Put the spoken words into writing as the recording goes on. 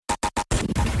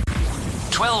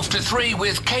12 to 3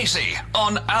 with Casey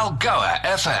on Algoa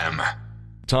FM.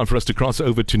 Time for us to cross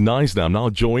over to Knysna. I'm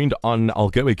now joined on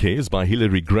Algoa Cares by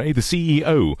Hilary Grey, the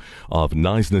CEO of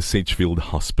Knysna Sedgefield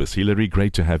Hospice. Hilary,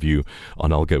 great to have you on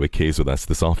Algoa Cares with us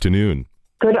this afternoon.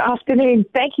 Good afternoon.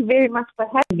 Thank you very much for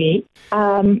having me,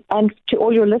 and to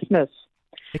all your listeners.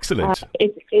 Excellent.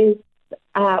 It is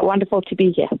wonderful to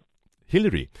be here.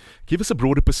 Hilary, give us a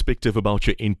broader perspective about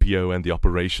your NPO and the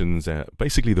operations,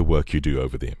 basically the work you do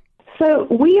over there. So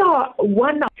we are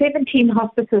one of 17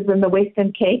 hospices in the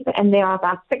Western Cape, and there are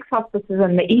about 6 hospices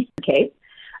in the Eastern Cape,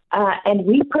 and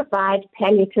we provide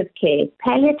palliative care.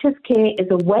 Palliative care is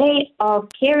a way of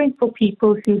caring for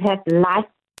people who have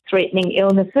life-threatening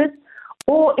illnesses,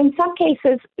 or in some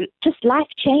cases, just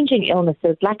life-changing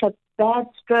illnesses, like a bad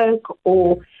stroke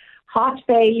or heart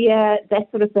failure,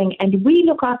 that sort of thing. And we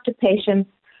look after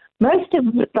patients. Most of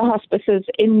the hospices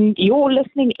in your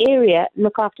listening area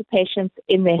look after patients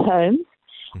in their homes,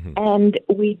 and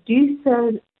we do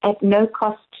so at no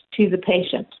cost to the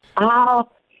patient. Our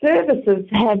services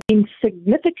have been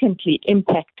significantly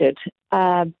impacted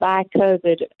by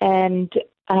COVID, and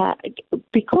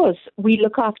because we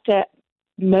look after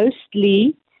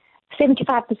mostly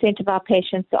 75% of our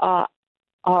patients are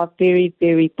very,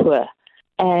 very poor,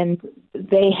 and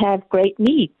they have great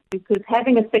needs, because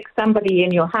having a sick somebody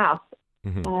in your house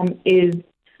is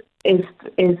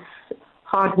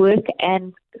hard work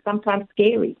and sometimes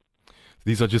scary.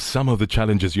 These are just some of the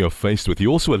challenges you're faced with.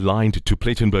 You're also aligned to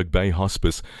Plettenberg Bay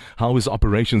Hospice. How is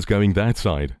operations going that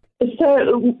side?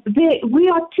 So we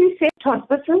are 2 separate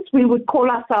hospices. We would call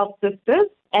ourselves sisters,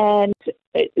 and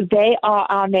they are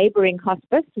our neighbouring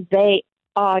hospice. They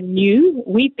are new.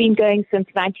 We've been going since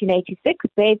 1986.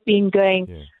 They've been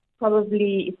going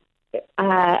probably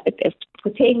for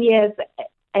 10 years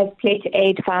as Plet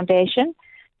Aid Foundation,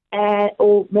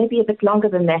 or maybe a bit longer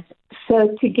than that.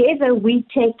 So together we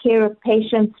take care of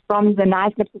patients from the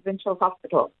Knysna Provincial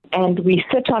Hospital, and we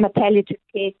sit on a palliative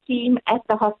care team at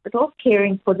the hospital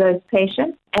caring for those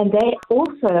patients, and they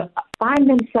also find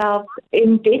themselves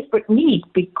in desperate need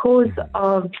because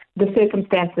of the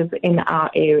circumstances in our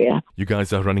area. You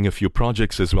guys are running a few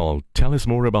projects as well. Tell us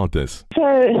more about this.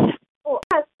 So for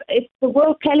us, it's the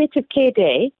World Palliative Care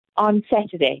Day on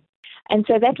Saturday. And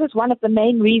so that was one of the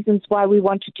main reasons why we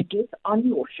wanted to get on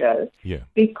your show,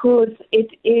 because it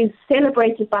is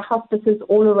celebrated by hospices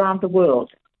all around the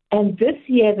world. And this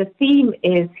year, the theme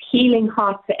is healing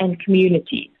hearts and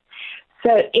communities.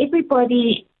 So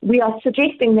we are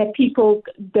suggesting that people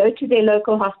go to their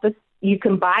local hospice. You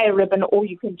can buy a ribbon, or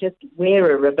you can just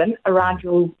wear a ribbon around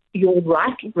your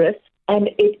right wrist. And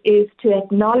it is to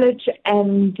acknowledge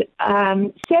and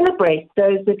celebrate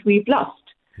those that we've lost.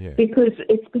 Because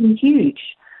it's been huge.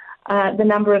 The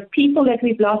number of people that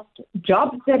we've lost,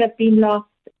 jobs that have been lost,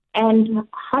 and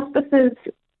hospices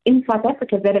in South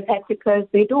Africa that have had to close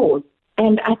their doors.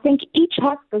 And I think each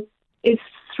hospice is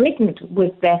threatened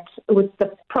with that, with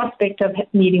the prospect of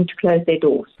needing to close their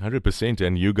doors. 100%,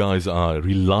 and you guys are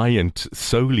reliant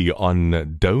solely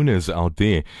on donors out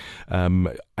there.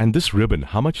 And this ribbon,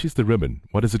 how much is the ribbon?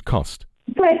 What does it cost?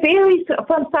 So it varies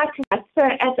from site to site. So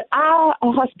at our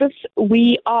hospice,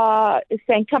 we are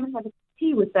saying, come and have a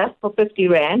tea with us for 50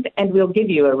 Rand, and we'll give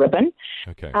you a ribbon.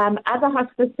 Okay. Other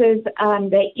hospices,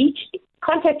 they each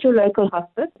contact your local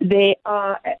hospice. They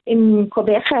are in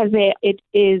Quebec, there it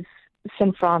is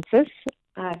St. Francis,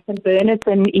 St. Bernard's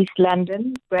in East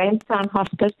London, Grahamstown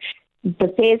Hospice,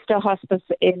 Bethesda Hospice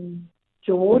in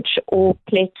George, or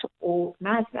Plet, or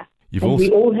Knysna.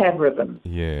 We all have ribbons.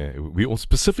 Yeah, we're all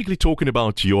specifically talking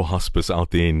about your hospice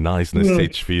out there in Knysna,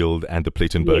 Sedgefield, and the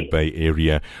Plettenberg Bay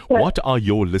area. So, what are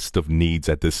your list of needs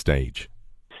at this stage?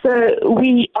 So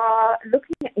we are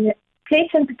looking at, Plet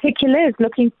in particular is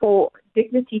looking for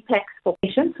dignity packs for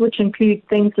patients, which include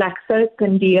things like soap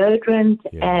and deodorant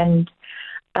and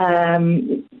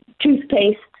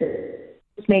toothpaste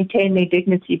to maintain their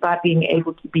dignity by being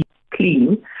able to be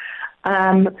clean.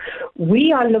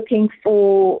 We are looking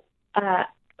for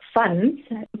funds,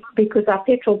 because our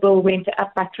petrol bill went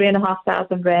up by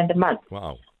 3,500 Rand a month.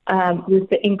 Wow. With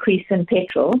the increase in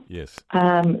petrol. Yes.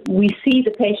 We see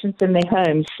the patients in their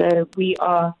homes, so we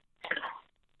are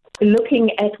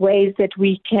looking at ways that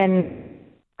we can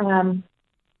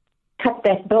cut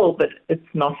that bill, but it's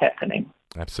not happening.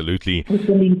 Absolutely. With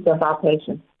the needs of our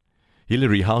patients.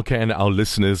 Hilary, how can our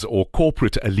listeners or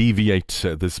corporate alleviate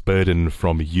this burden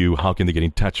from you? How can they get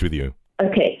in touch with you?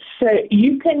 Okay, so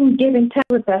you can get in touch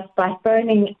with us by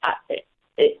phoning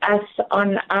us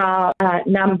on our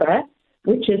number,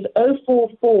 which is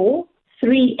 044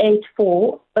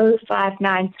 384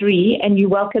 0593, and you're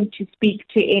welcome to speak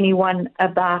to anyone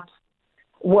about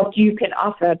what you can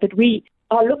offer. But we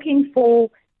are looking for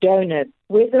donors,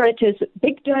 whether it is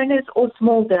big donors or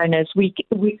small donors. We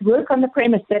work on the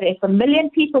premise that if 1 million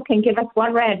people can give us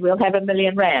R1, we'll have 1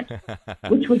 million rand,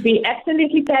 which would be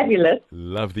absolutely fabulous.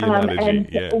 Love the analogy. And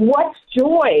yeah. what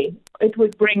joy it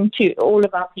would bring to all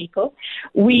of our people.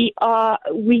 We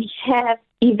have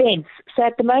events. So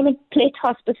at the moment, Plet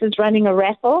Hospice is running a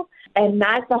raffle, and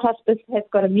Knysna Hospice has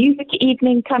got a music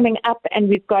evening coming up, and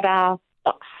we've got our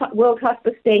World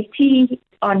Hospice Day tea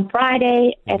on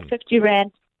Friday at 50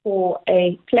 Rand for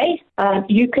a place.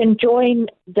 You can join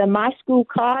the My School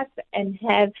card and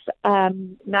have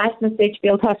Knysna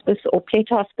Sedgefield Hospice or Plet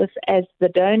Hospice as the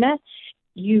donor.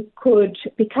 You could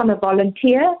become a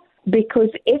volunteer, because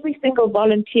every single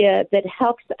volunteer that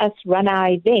helps us run our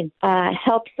events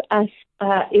helps us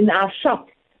in our shop,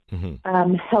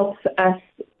 helps us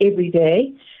every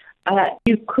day.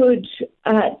 You could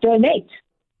donate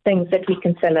things that we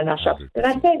can sell in our shops. Did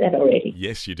I say that already?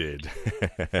 Yes, you did.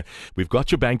 We've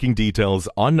got your banking details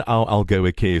on our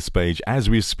Algoa Cares page as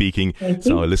we're speaking,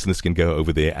 so our listeners can go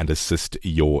over there and assist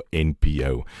your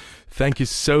NPO. Thank you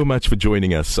so much for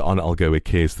joining us on Algoa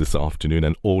Cares this afternoon,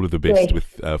 and all of the best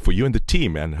with for you and the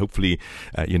team. And hopefully,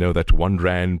 that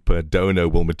R1 per donor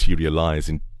will materialize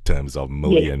in terms of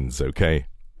millions, okay?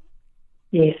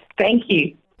 Yes, thank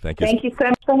you. Thank you. Thank you so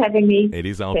much for having me. It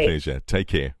is our pleasure. Take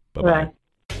care. Bye-bye. Right.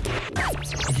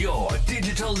 Your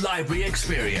digital library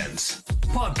experience.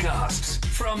 Podcasts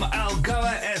from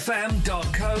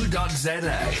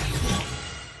algoafm.co.za.